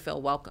they didn't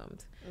feel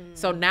welcomed.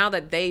 So now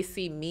that they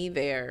see me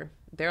there,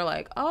 they're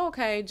like, oh,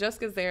 okay,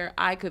 Jessica's there.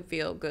 I could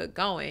feel good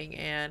going.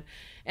 And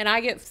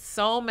I get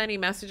so many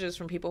messages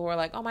from people who are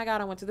like, oh my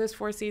God, I went to this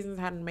Four Seasons,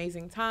 had an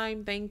amazing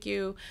time. Thank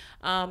you.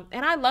 And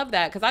I love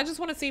that because I just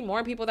want to see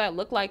more people that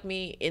look like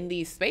me in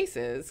these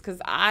spaces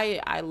because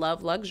I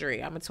love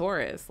luxury. I'm a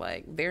tourist,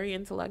 like very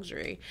into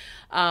luxury.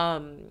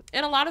 And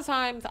a lot of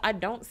times I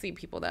don't see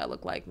people that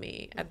look like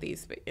me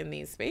in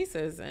these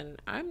spaces.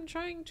 And I'm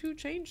trying to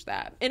change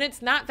that. And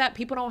it's not that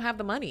people don't have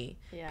the money.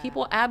 Yeah.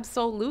 People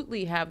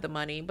absolutely have the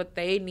money, but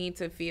they need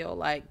to feel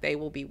like they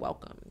will be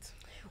welcomed.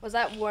 Was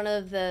that one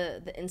of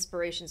the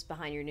inspirations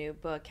behind your new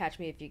book, Catch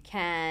Me If You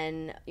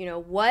Can?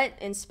 What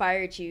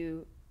inspired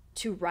you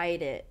to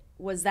write it?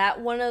 Was that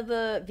one of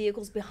the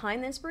vehicles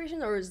behind the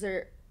inspiration, or is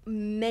there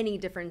many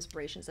different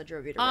inspirations that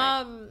drove you to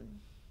write?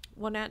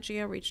 Well, Nat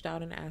Geo reached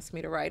out and asked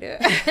me to write it.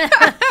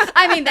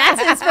 I mean,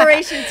 that's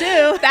inspiration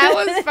too. That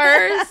was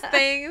first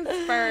things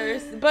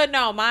first. But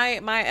no,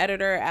 my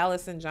editor,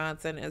 Allison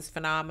Johnson, is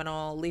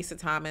phenomenal. Lisa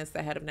Thomas,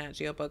 the head of Nat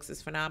Geo Books,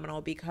 is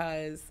phenomenal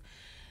because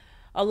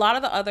a lot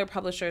of the other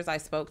publishers I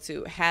spoke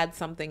to had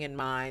something in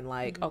mind,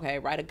 like, okay,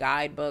 write a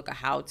guidebook, a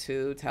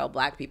how-to, tell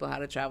black people how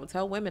to travel,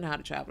 tell women how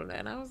to travel.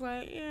 And I was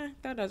like, yeah,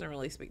 that doesn't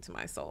really speak to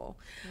my soul.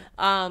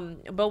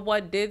 But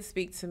what did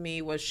speak to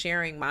me was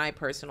sharing my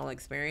personal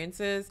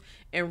experiences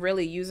and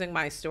really using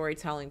my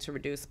storytelling to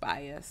reduce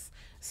bias.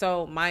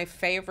 So my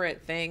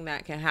favorite thing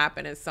that can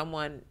happen is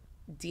someone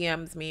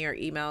DMs me or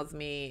emails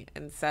me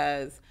and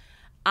says,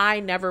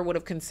 I never would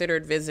have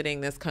considered visiting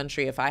this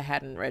country if I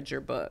hadn't read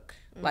your book.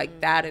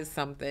 Like that is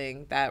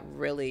something that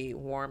really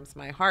warms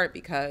my heart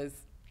because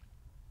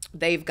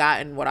they've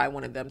gotten what I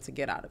wanted them to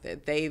get out of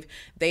it.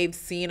 They've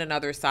seen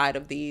another side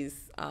of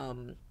these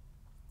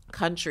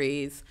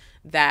countries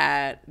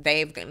that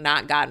they've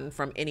not gotten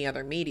from any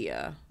other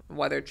media,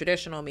 whether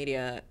traditional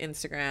media,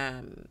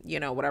 Instagram,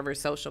 whatever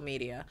social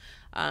media.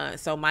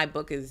 So my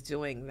book is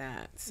doing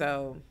that.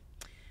 So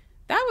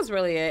that was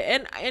really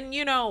it.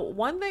 And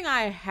one thing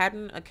I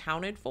hadn't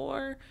accounted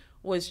for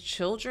was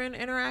children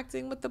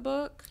interacting with the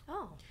book.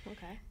 Oh,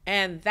 okay.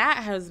 And that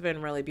has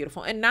been really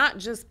beautiful. And not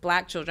just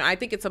black children. I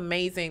think it's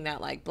amazing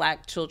that like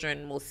black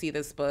children will see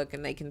this book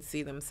and they can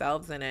see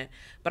themselves in it.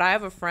 But I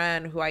have a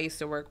friend who I used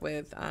to work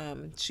with.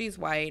 She's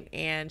white,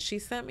 and she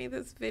sent me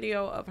this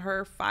video of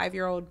her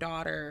 5-year-old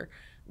daughter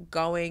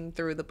going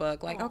through the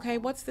book, like, okay,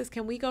 what's this?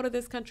 Can we go to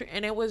this country?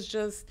 And it was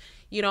just,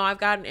 I've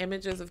gotten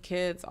images of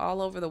kids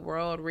all over the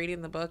world I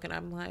book, and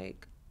I'm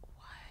like,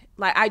 what?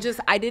 Like,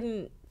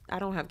 I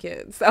don't have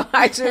kids, so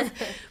I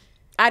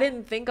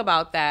didn't think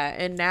about that.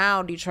 And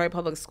now Detroit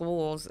Public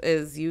Schools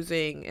is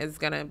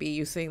going to be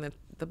using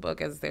the book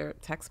as their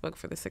textbook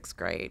for the 6th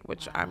grade,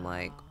 which I'm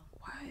like,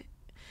 what?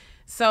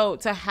 So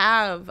to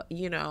have,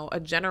 a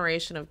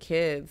generation of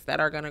kids that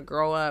are going to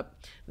grow up,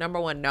 number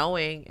one,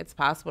 knowing it's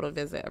possible to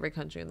visit every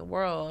country in the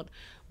world,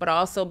 but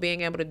also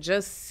being able to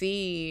just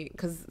see,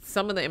 because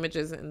some of the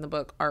images in the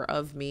book are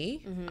of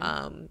me,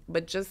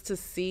 but just to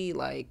see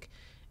like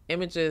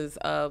images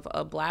of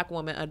a black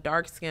woman, a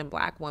dark-skinned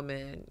black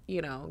woman,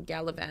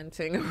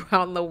 gallivanting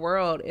around the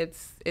world,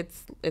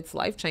 it's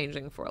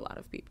life-changing for a lot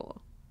of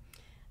people.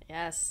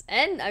 Yes.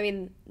 And I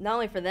mean, not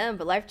only for them,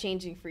 but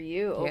life-changing for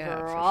you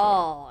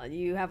overall. For sure.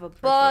 You have a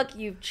book. Sure.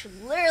 You've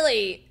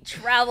literally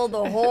traveled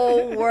the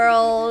whole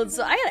world.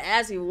 So I gotta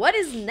ask you, what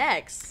is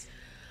next?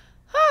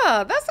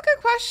 That's a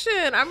good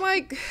question. I'm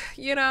like,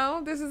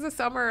 this is a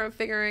summer of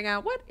figuring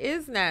out what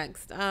is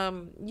next.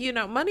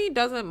 Money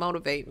doesn't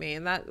motivate me,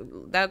 and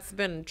that's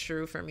been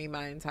true for me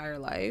my entire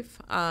life.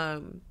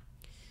 I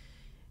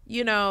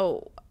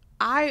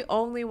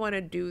only want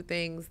to do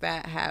things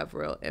that have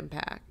real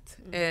impact.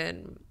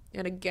 And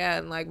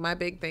again, like my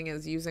big thing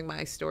is using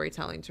my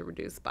storytelling to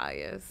reduce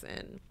bias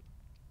and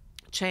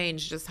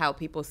change just how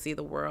people see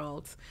the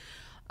world.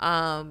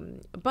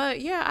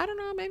 But yeah, I don't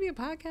know, maybe a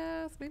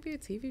podcast, maybe a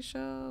TV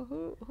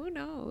show. Who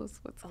knows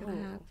what's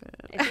gonna happen?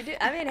 If you do,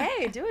 I mean,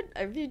 hey, do it.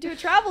 If you do a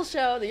travel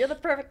show, you're the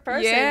perfect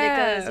person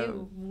because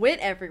you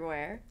went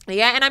everywhere.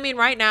 Yeah, and I mean,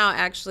 right now,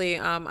 actually,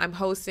 I'm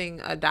hosting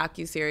a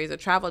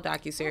travel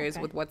docuseries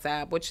with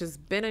WhatsApp, which has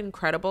been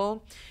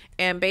incredible.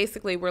 And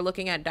basically, we're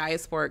looking at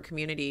diasporic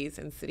communities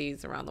in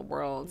cities around the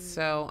world.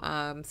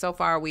 So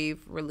far,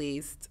 we've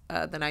released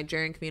the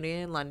Nigerian community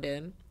in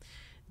London,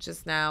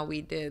 just now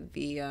we did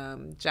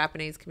the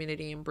Japanese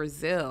community in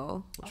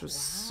Brazil, which was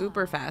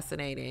super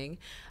fascinating.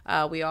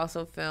 We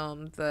also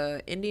filmed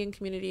the Indian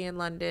community in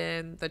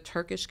London, the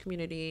Turkish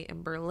community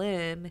in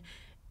Berlin,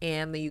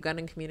 and the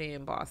Ugandan community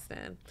in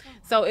Boston.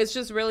 So it's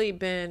just really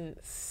been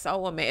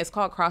so amazing. It's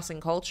called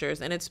Crossing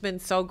Cultures, and it's been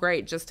so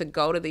great just to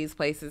go to these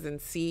places and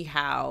see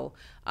how,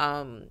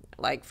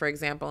 like, for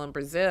example, in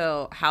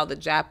Brazil, how the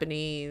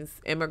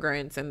Japanese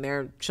immigrants and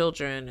their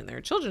children and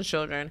their children's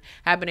children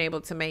have been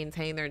able to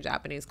maintain their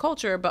Japanese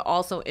culture, but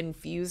also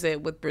infuse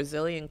it with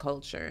Brazilian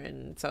culture.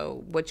 And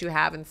so what you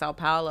have in Sao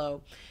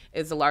Paulo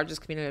is the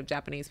largest community of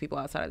Japanese people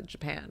outside of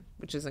Japan,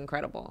 which is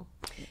incredible.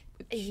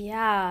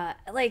 Yeah,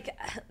 like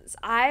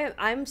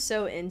I'm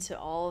so into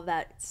all of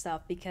that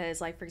stuff because,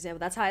 like, for example,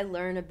 that's how I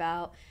learned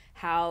about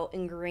how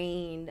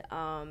ingrained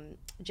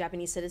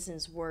Japanese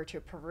citizens were to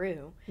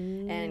Peru.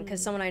 And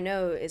because someone I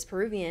know is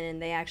Peruvian,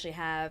 and they actually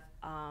have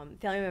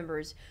family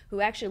members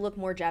who actually look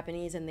more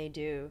Japanese than they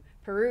do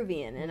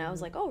Peruvian. And I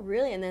was like, oh,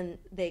 really? And then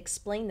they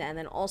explained that. And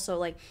then also,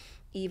 like,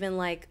 even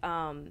like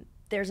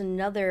there's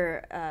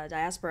another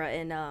diaspora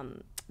in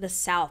the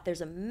South.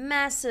 There's a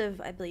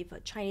massive, I believe, a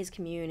Chinese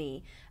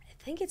community.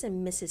 I think it's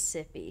in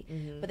Mississippi,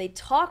 but they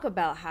talk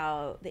about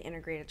how they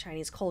integrated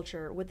Chinese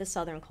culture with the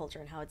Southern culture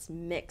and how it's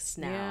mixed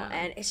now.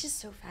 And it's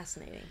just so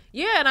fascinating.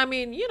 Yeah. And I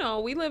mean, you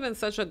know, we live in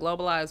such a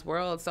globalized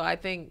world. So I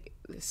think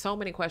so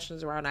many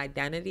questions around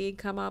identity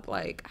come up.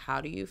 Like,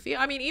 how do you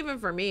feel? I mean, even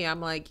for me, I'm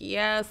like,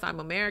 yes,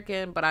 I'm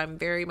American, but I'm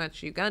very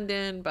much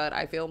Ugandan, but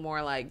I feel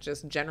more like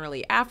just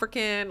generally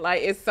African.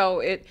 Like,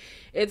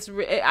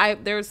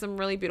 there's some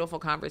really beautiful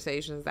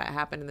conversations that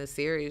happen in this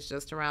series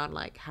just around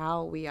like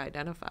how we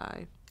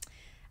identify.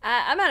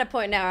 I'm at a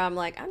point now where I'm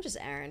like, I'm just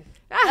Erin.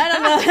 I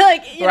don't know,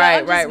 like, you know,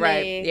 I'm just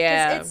me.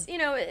 Yeah. It's, you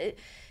know,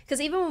 because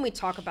even when we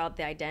talk about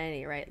the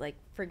identity, right? Like,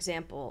 for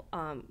example,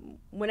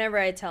 whenever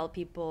I tell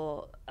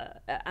people I'm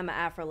an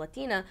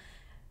Afro-Latina,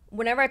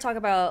 whenever I talk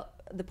about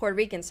the Puerto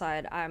Rican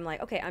side, I'm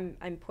like, okay,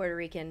 I'm Puerto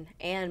Rican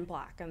and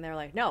Black, and they're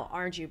like, no,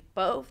 aren't you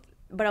both?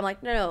 But I'm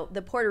like, no,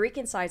 the Puerto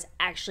Rican side is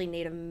actually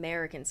Native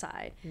American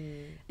side.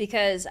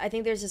 Because I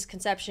think there's this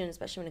conception,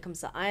 especially when it comes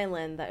to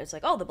island, that it's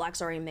like, oh, the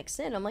Blacks are already mixed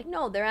in. I'm like,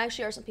 no, there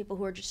actually are some people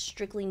who are just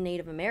strictly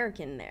Native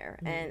American there,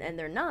 and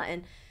they're not.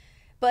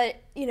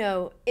 But, you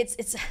know,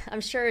 it's I'm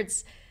sure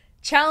it's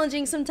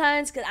challenging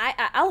sometimes, because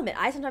I'll admit,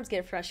 I sometimes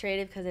get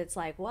frustrated because it's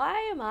like, why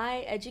am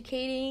I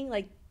educating?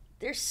 Like,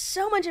 there's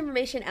so much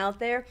information out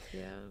there.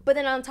 Yeah. But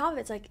then on top of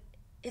it, it's like,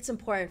 it's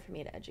important for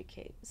me to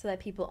educate so that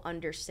people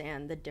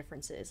understand the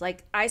differences.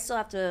 Like, I still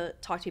have to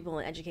talk to people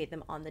and educate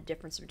them on the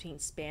difference between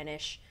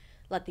Spanish,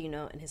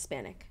 Latino, and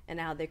Hispanic, and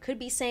how they could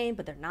be same,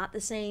 but they're not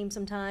the same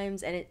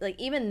sometimes. And it, like,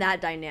 even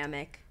that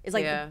dynamic is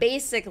like the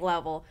basic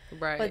level,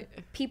 right? But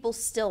people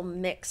still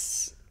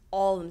mix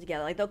all of them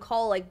together. Like, they'll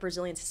call like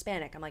Brazilians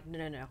Hispanic. I'm like,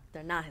 no,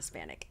 they're not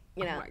Hispanic.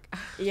 You know,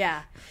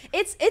 yeah,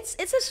 it's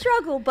a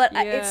struggle, but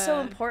it's so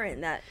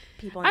important that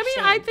people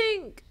understand. I mean, I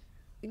think.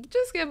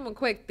 Just give them a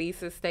quick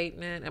thesis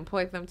statement and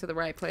point them to the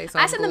right place.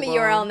 I send them a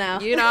URL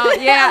now. You know,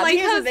 yeah. Like,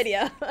 here's a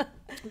video.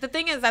 The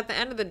thing is, at the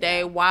end of the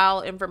day,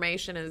 while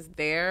information is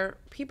there,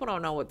 people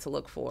don't know what to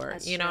look for.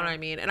 That's you know true. What I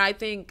mean? And I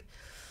think,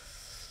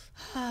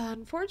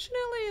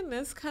 unfortunately, in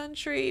this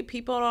country,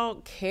 people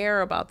don't care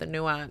about the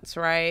nuance,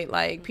 right?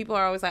 Like, people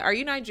are always like, are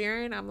you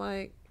Nigerian? I'm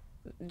like,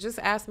 just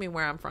ask me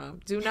where I'm from.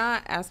 Do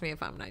not ask me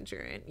if I'm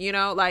Nigerian. You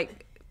know,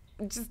 like,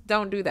 just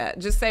don't do that.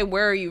 Just say,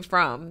 where are you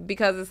from?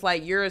 Because it's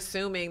like you're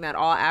assuming that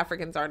all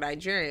Africans are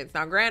Nigerians.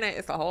 Now, granted,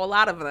 it's a whole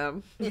lot of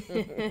them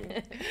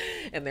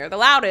and they're the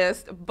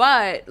loudest,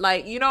 but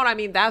like, you know what I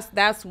mean?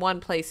 That's one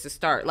place to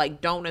start. Like,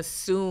 don't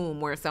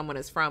assume where someone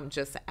is from,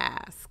 just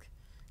ask,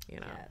 you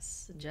know?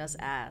 Yes, just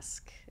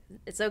ask.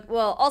 It's so,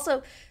 well,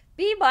 also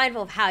be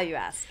mindful of how you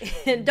ask.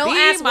 Don't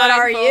ask, what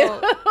are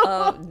you?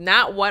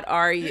 Not what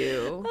are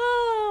you?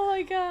 Oh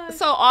my God.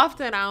 So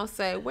often I'll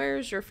say,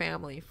 where's your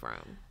family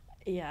from?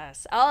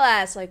 Yes. I'll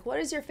ask, like,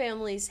 what is your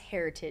family's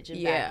heritage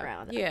and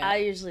background? Yeah. I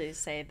usually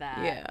say that.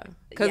 Yeah.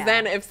 Because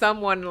then if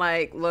someone,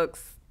 like,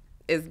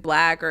 is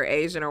Black or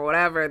Asian or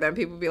whatever, then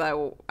people be like,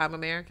 well, I'm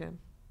American.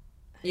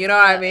 You know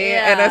what I mean?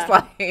 Yeah. And it's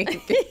like,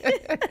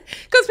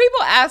 because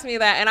people ask me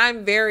that, and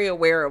I'm very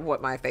aware of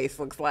what my face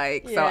looks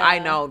like. So I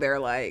know they're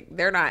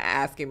not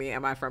asking me,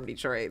 am I from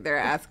Detroit? They're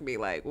asking me,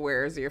 like,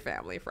 where's your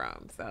family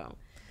from? So,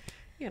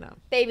 you know,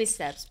 baby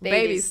steps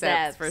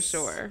for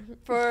sure.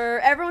 For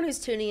everyone who's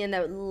tuning in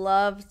that would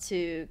love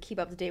to keep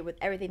up to date with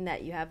everything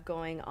that you have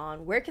going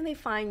on, where can they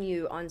find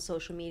you on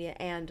social media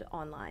and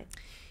online?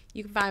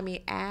 You can find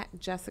me at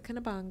Jessica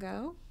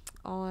Nabongo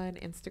on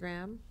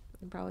Instagram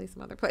and probably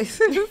some other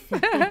places.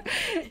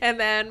 And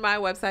then my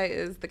website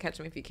is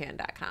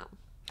thecatchmeifyoucan.com.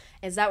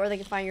 Is that where they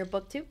can find your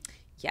book too?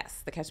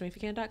 Yes, the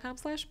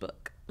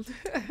catchmeifyoucan.com/book.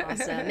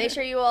 Awesome. Make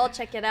sure you all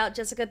check it out.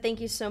 Jessica,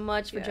 thank you so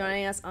much for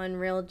joining us on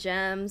Real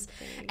Gems.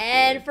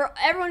 And for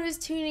everyone who's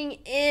tuning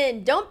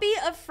in, don't be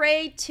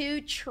afraid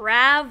to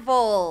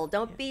travel.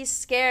 Don't be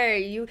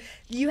scared.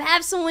 You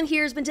have someone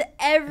here who's been to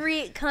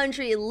every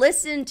country.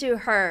 Listen to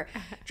her.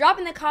 Drop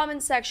in the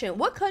comments section,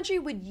 what country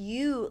would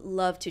you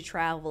love to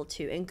travel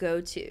to and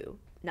go to?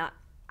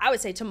 I would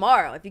say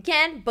tomorrow. If you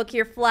can, book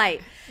your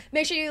flight.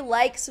 Make sure you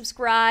like,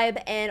 subscribe,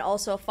 and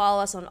also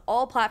follow us on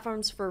all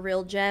platforms for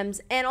Real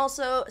Gems. And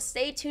also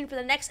stay tuned for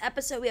the next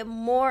episode. We have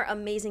more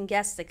amazing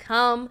guests to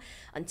come.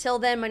 Until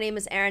then, my name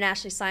is Erin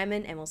Ashley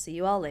Simon, and we'll see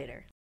you all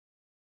later.